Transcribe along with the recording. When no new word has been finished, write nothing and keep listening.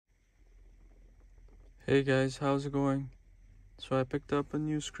Hey guys, how's it going? So I picked up a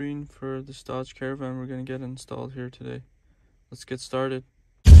new screen for the Dodge Caravan we're gonna get installed here today. Let's get started.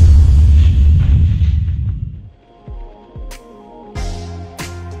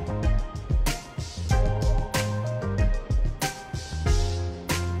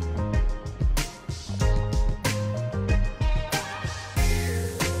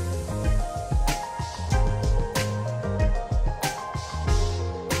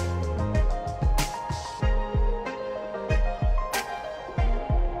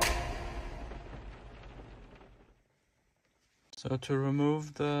 So to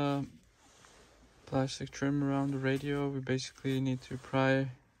remove the plastic trim around the radio, we basically need to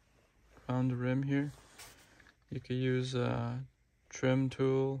pry around the rim here. You could use a trim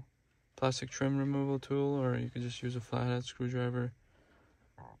tool, plastic trim removal tool, or you could just use a flathead screwdriver.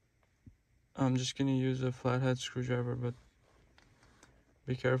 I'm just gonna use a flathead screwdriver, but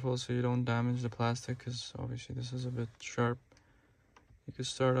be careful so you don't damage the plastic, because obviously this is a bit sharp. You could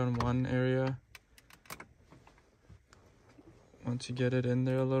start on one area. Once you get it in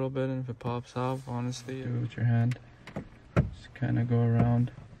there a little bit, and if it pops off, honestly, do it with your hand. Just kind of go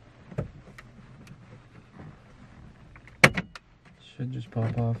around. Should just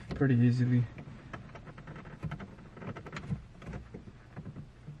pop off pretty easily.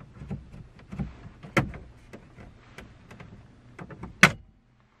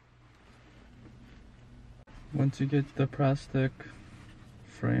 Once you get the plastic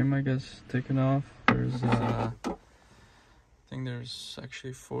frame, I guess, taken off, there's I think there's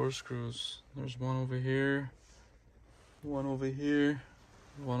actually 4 screws. There's one over here, one over here,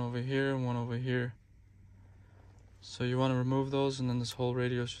 one over here, and one over here. So you want to remove those, and then this whole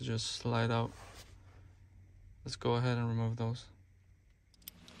radio should just slide out. Let's go ahead and remove those.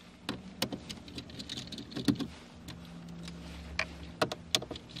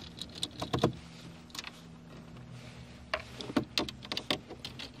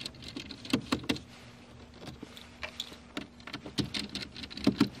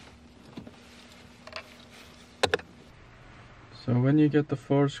 So when you get the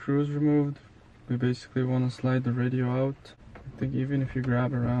 4 screws removed, we basically want to slide the radio out. I think even if you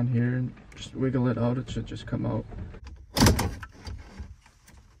grab around here and just wiggle it out, it should just come out.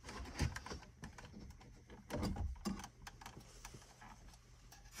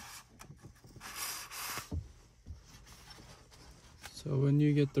 So when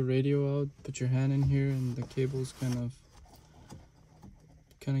you get the radio out, put your hand in here and the cable's kind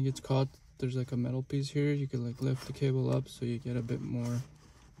of gets caught. There's like a metal piece here. You could like lift the cable up so you get a bit more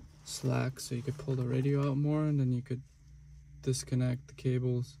slack, so you could pull the radio out more, and then you could disconnect the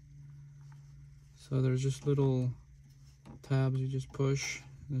cables. So there's just little tabs you just push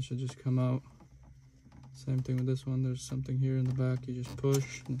and it should just come out. Same thing with this one. There's something here in the back, you just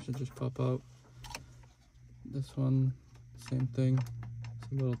push and it should just pop out. This one, same thing.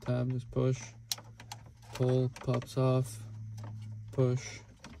 It's a little tab, just push, pull, pops off, push,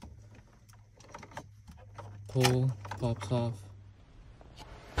 pull, pops off.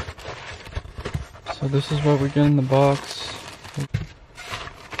 So this is what we get in the box.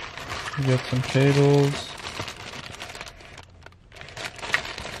 We get some cables.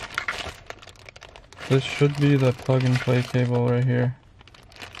 This should be the plug and play cable right here.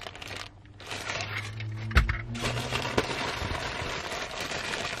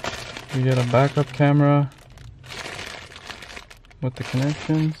 We get a backup camera with the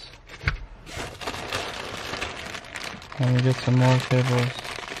connections. And we get some more cables.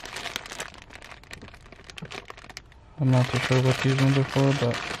 I'm not too sure what these ones are for,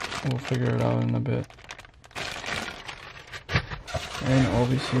 but we'll figure it out in a bit. And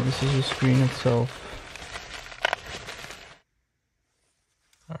obviously this is the screen itself.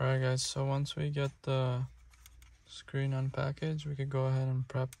 Alright guys, so once we get the screen unpackaged, we could go ahead and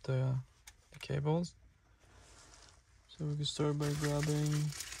prep the cables. So we can start by grabbing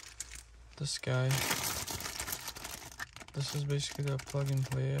this guy. This is basically the plug and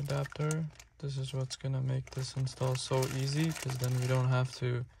play adapter. This is what's gonna make this install so easy, because then we don't have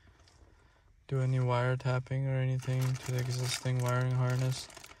to do any wire tapping or anything to the existing wiring harness.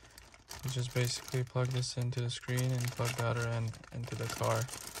 You just basically plug this into the screen and plug the other end into the car.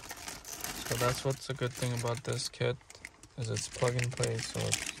 So that's what's a good thing about this kit, is it's plug and play, so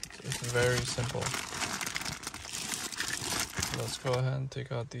it's very simple. So let's go ahead and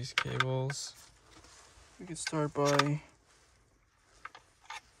take out these cables. We can start by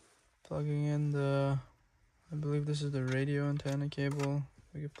plugging in I believe this is the radio antenna cable.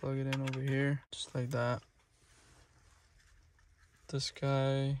 We can plug it in over here, just like that. This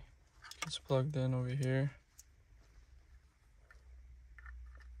guy gets plugged in over here.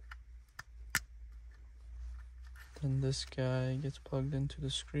 Then this guy gets plugged into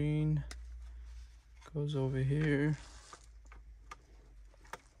the screen, goes over here.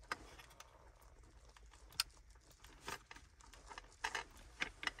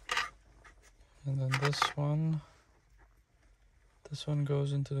 And then this one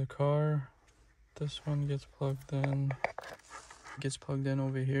goes into the car. This one gets plugged in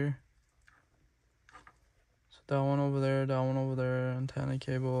over here. So that one over there, antenna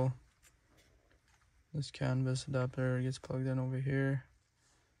cable. This canvas adapter gets plugged in over here.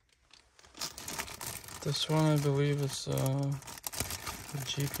 This one, I believe it's a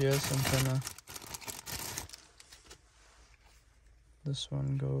GPS antenna. This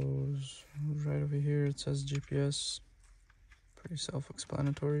one goes right over here. It says GPS. Pretty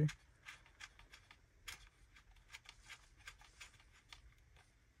self-explanatory.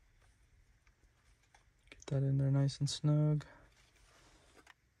 Get that in there nice and snug.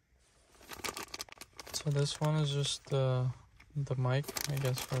 So this one is just the mic, I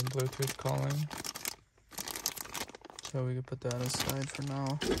guess, for Bluetooth calling. So we can put that aside for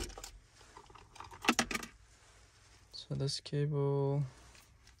now. So this cable,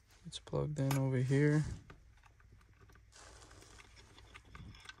 it's plugged in over here.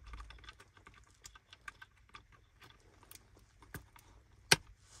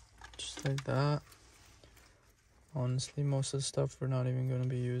 Just like that. Honestly, most of the stuff we're not even going to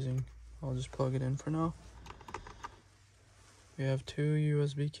be using. I'll just plug it in for now. We have two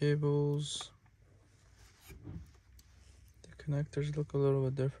USB cables. The connectors look a little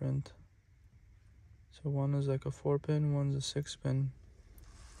bit different. So one is like a 4-pin, one's a 6-pin.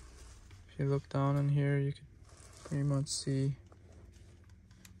 If you look down in here, you can pretty much see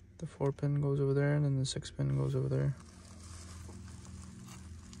the 4-pin goes over there and then the 6-pin goes over there.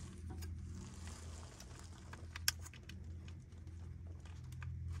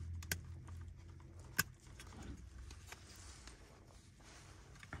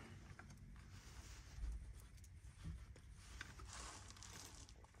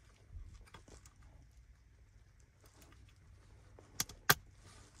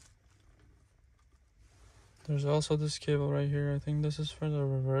 There's also this cable right here. I think this is for the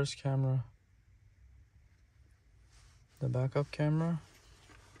reverse camera. The backup camera.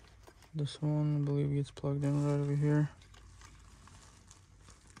 This one, I believe, gets plugged in right over here.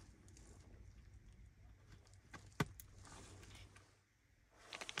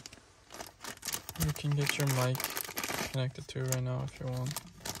 You can get your mic connected to right now if you want.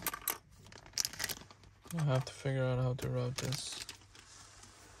 I have to figure out how to route this.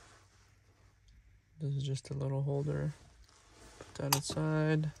 This is just a little holder. Put that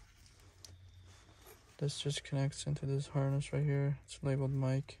aside. This just connects into this harness right here. It's labeled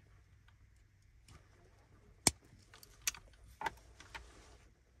mic.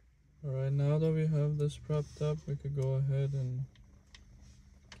 Alright, now that we have this prepped up, we could go ahead and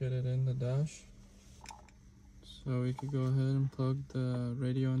get it in the dash. So we could go ahead and plug the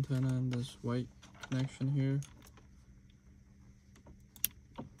radio antenna in this white connection here.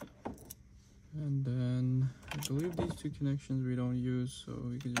 And then I believe these two connections we don't use, so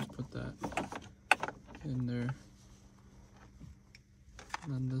we could just put that in there.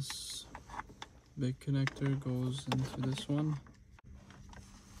 And then this big connector goes into this one.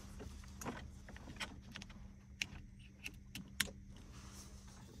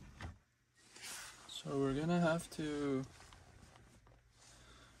 So we're gonna have to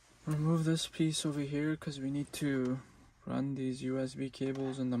remove this piece over here because we need to run these USB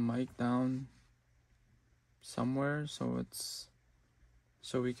cables and the mic down somewhere so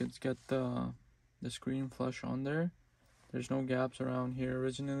we could get the screen flush on there. There's no gaps around here.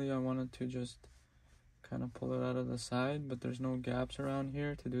 Originally I wanted to just kind of pull it out of the side, but there's no gaps around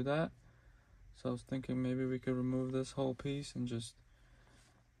here to do that. So I was thinking maybe we could remove this whole piece and just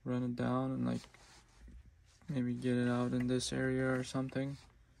run it down and like maybe get it out in this area or something.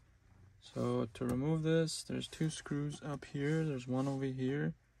 So to remove this, there's two screws up here. There's one over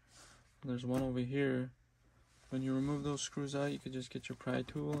here. There's one over here. When you remove those screws out, you could just get your pry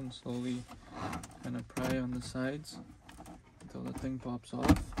tool and slowly kind of pry on the sides until the thing pops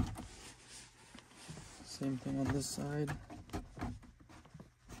off. Same thing on this side.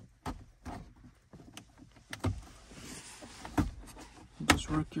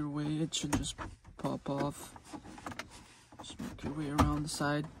 Just work your way, it should just pop off. Just work your way around the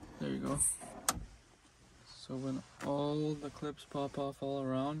side. There you go. So when all the clips pop off all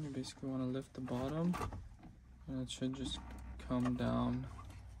around, you basically want to lift the bottom and it should just come down.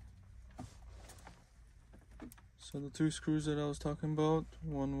 So the two screws that I was talking about,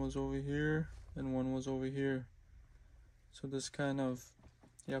 one was over here and one was over here. So this kind of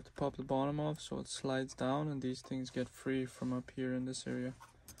you have to pop the bottom off so it slides down and these things get free from up here in this area.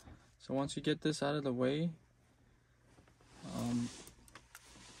 So once you get this out of the way,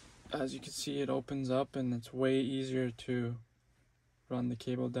 as you can see, it opens up and it's way easier to run the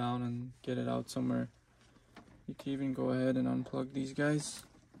cable down and get it out somewhere. You can even go ahead and unplug these guys,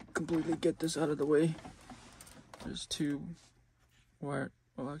 completely get this out of the way. There's 2 wire,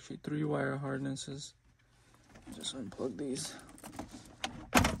 well actually 3 wire harnesses. Just unplug these.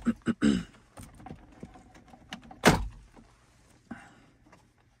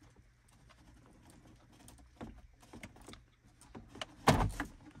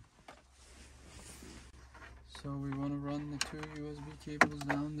 So we want to run the 2 USB cables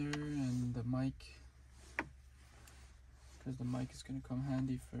down there and the mic, because the mic is going to come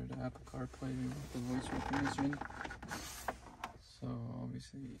handy for the Apple CarPlay with the voice recognition. So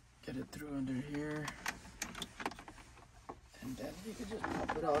obviously get it through under here, and then you can just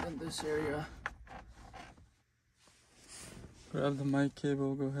pop it out in this area. Grab the mic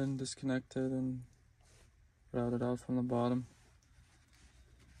cable, go ahead and disconnect it and route it out from the bottom.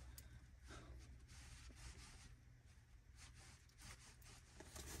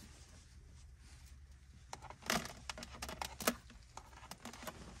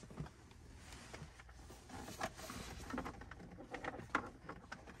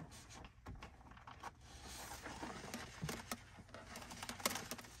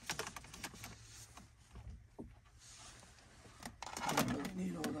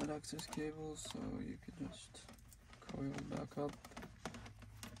 Need all that excess cable, so you could just coil it back up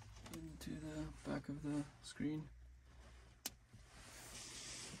into the back of the screen.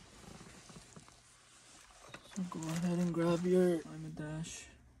 So go ahead and grab your climate dash,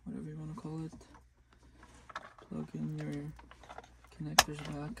 whatever you want to call it. Plug in your connectors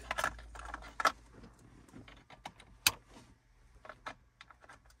back.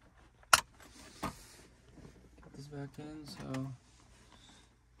 Get this back in, so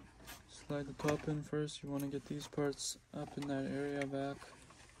slide the top in first. You want to get these parts up in that area back.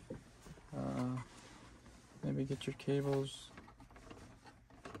 Maybe get your cables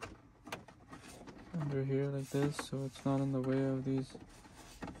under here like this, so it's not in the way of these,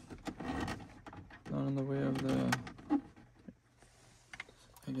 not in the way of the,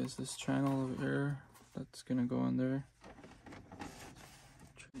 I guess, this channel of air that's gonna go in there.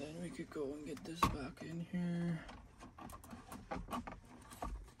 Then we could go and get this back in here.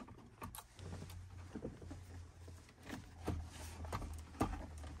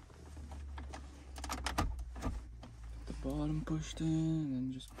 Bottom pushed in, and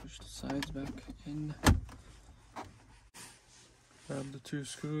then just push the sides back in. Grab the 2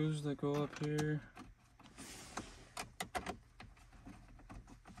 screws that go up here.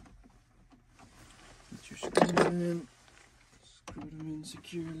 Get your screw in. Screw them in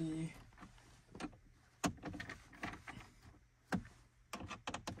securely.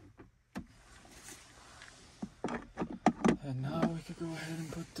 And now we could go ahead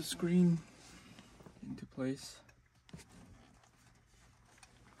and put the screen into place.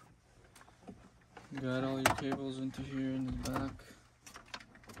 You got all your cables into here in the back.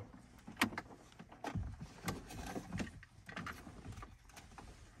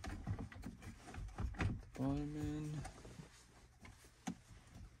 Bottom end.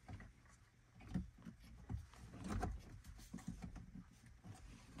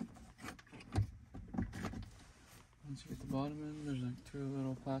 Once you get the bottom end, there's like 2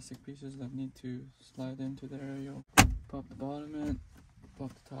 little plastic pieces that need to slide into there. You'll pop the bottom end,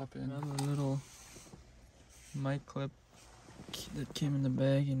 pop the top end. Grab a little mic clip that came in the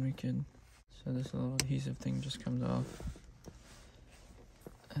bag, and we can, so this little adhesive thing just comes off,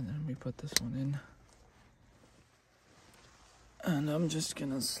 and then we put this one in, and I'm just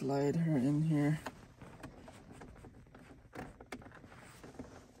gonna slide her in here.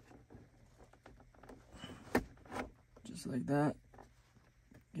 Just like that.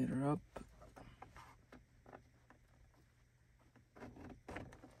 Get her up.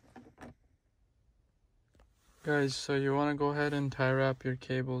 Guys, so you want to go ahead and tie wrap your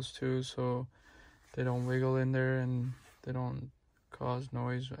cables too, so they don't wiggle in there and they don't cause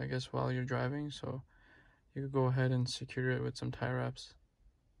noise, I guess, while you're driving. So you could go ahead and secure it with some tie wraps.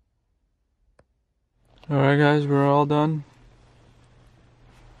 Alright guys, we're all done.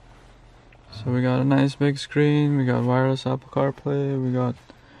 So we got a nice big screen, we got wireless Apple CarPlay, we got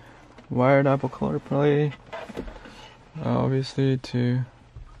wired Apple CarPlay, obviously to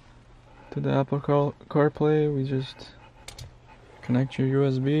the Apple CarPlay, we just connect your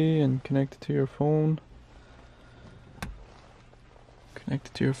USB and connect it to your phone. Connect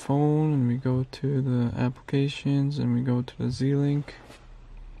it to your phone, and we go to the applications and we go to the Z-Link.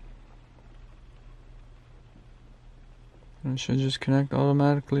 And it should just connect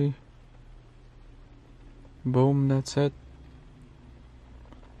automatically. Boom, that's it.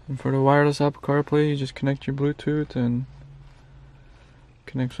 And for the wireless Apple CarPlay, you just connect your Bluetooth and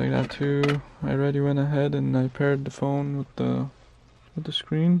connects like that too. I already went ahead and I paired the phone with the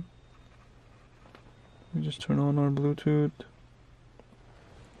screen. We just turn on our Bluetooth.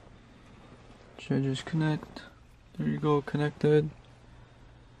 Should just connect. There you go, connected.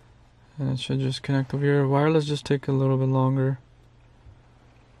 And it should just connect over here. Wireless just take a little bit longer,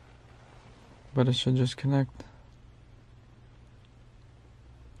 but it should just connect.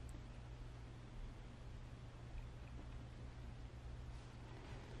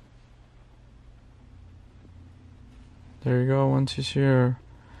 There you go. Once you see your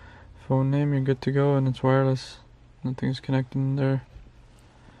phone name, you're good to go, and it's wireless. Nothing's connecting there.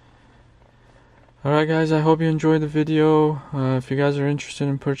 Alright guys, I hope you enjoyed the video. If you guys are interested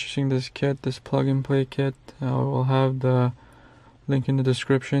in purchasing this kit, this plug and play kit, I will have the link in the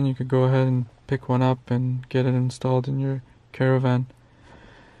description. You could go ahead and pick one up and get it installed in your Caravan.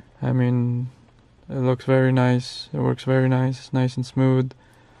 I mean, it looks very nice, it works very nice, it's nice and smooth.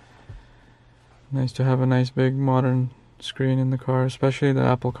 Nice to have a nice big modern screen in the car, especially the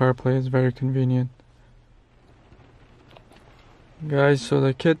Apple CarPlay is very convenient. Guys, so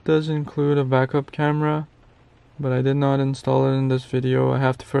the kit does include a backup camera, but I did not install it in this video. I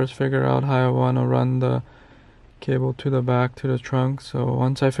have to first figure out how I want to run the cable to the back to the trunk. So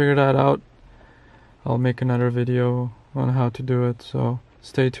once I figure that out, I'll make another video on how to do it, so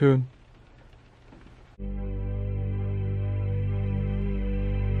stay tuned.